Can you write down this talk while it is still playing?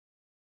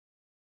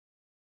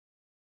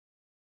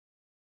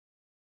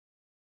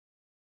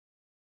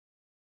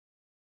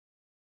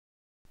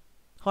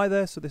Hi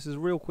there, so this is a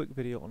real quick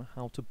video on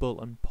how to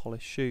bull and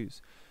polish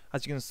shoes.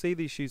 As you can see,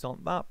 these shoes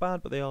aren't that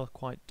bad, but they are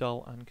quite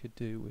dull and could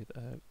do with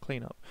a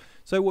cleanup.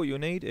 So what you'll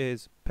need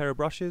is a pair of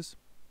brushes,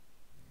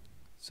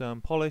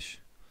 some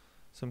polish,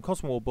 some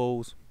cotton wool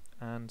balls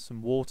and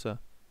some water.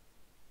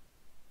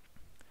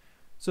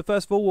 So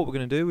first of all, what we're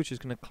going to do, which is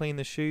going to clean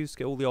the shoes,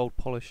 get all the old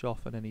polish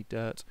off and any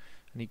dirt,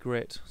 any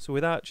grit. So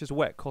with that, just a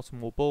wet cotton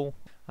wool ball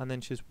and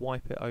then just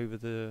wipe it over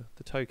the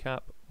toe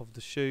cap of the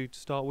shoe to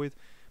start with,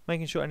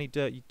 making sure any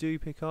dirt you do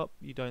pick up,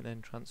 you don't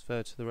then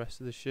transfer to the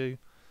rest of the shoe.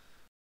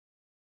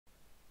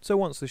 So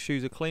once the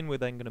shoes are clean, we're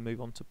then going to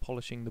move on to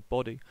polishing the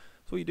body.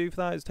 So what you do for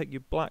that is take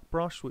your black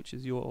brush, which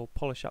is your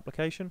polish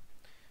application,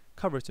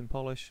 cover it in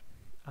polish,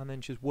 and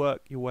then just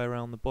work your way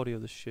around the body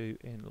of the shoe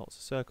in lots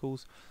of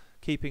circles,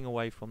 keeping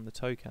away from the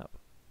toe cap.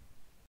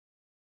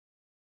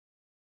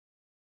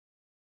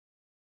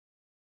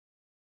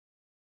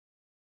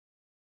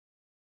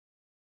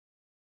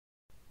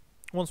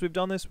 Once we've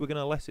done this, we're going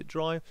to let it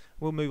dry.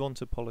 We'll move on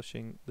to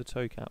polishing the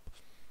toe cap.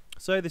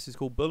 So this is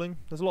called bulling.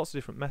 There's lots of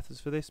different methods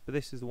for this, but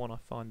this is the one I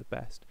find the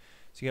best.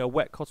 So you get a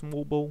wet cotton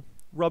wool ball,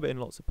 rub it in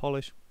lots of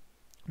polish,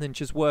 and then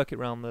just work it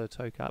around the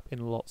toe cap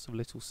in lots of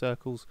little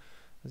circles,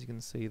 as you can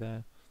see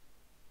there.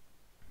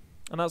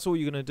 And that's all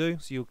you're going to do.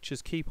 So you'll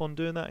just keep on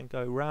doing that and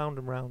go round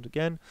and round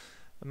again,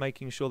 and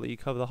making sure that you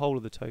cover the whole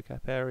of the toe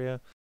cap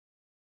area.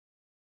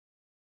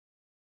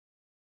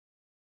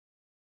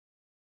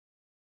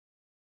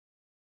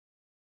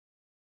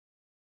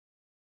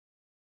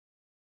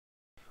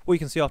 What you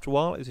can see after a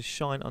while is a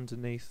shine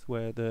underneath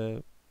where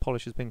the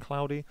polish has been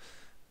cloudy,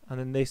 and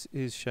then this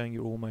is showing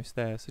you're almost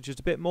there. So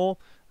just a bit more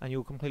and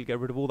you'll completely get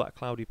rid of all that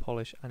cloudy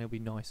polish and it'll be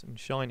nice and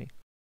shiny.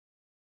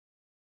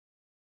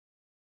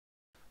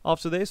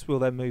 After this, we'll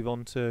then move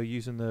on to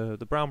using the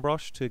brown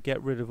brush to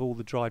get rid of all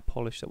the dried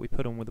polish that we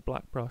put on with the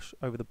black brush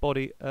over the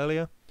body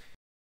earlier.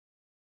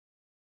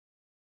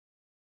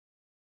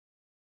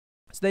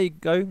 So there you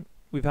go,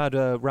 we've had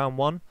round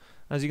one.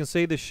 As you can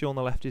see, this shoe on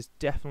the left is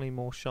definitely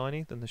more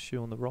shiny than the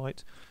shoe on the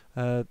right.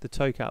 The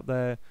toe cap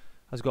there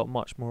has got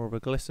much more of a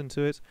glisten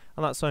to it,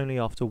 and that's only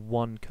after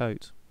one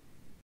coat.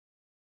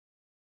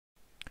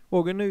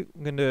 What we're going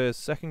to do a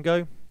second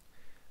go,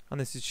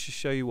 and this is to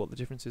show you what the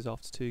difference is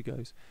after two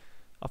goes.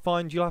 I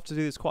find you'll have to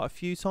do this quite a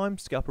few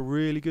times to get up a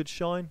really good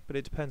shine, but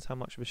it depends how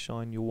much of a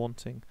shine you're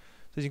wanting.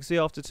 So as you can see,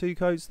 after two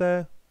coats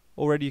there,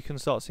 already you can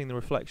start seeing the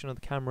reflection of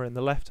the camera in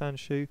the left hand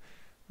shoe,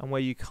 and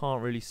where you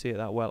can't really see it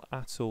that well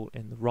at all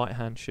in the right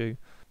hand shoe.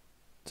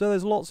 So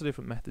there's lots of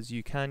different methods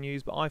you can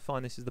use, but I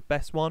find this is the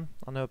best one.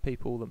 I know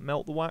people that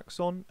melt the wax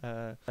on.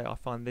 I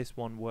find this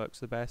one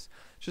works the best.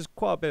 It's just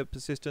quite a bit of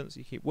persistence,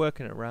 you keep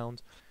working it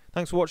around.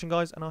 Thanks for watching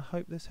guys, and I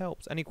hope this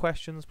helps. Any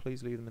questions,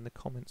 please leave them in the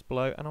comments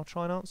below and I'll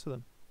try and answer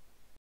them.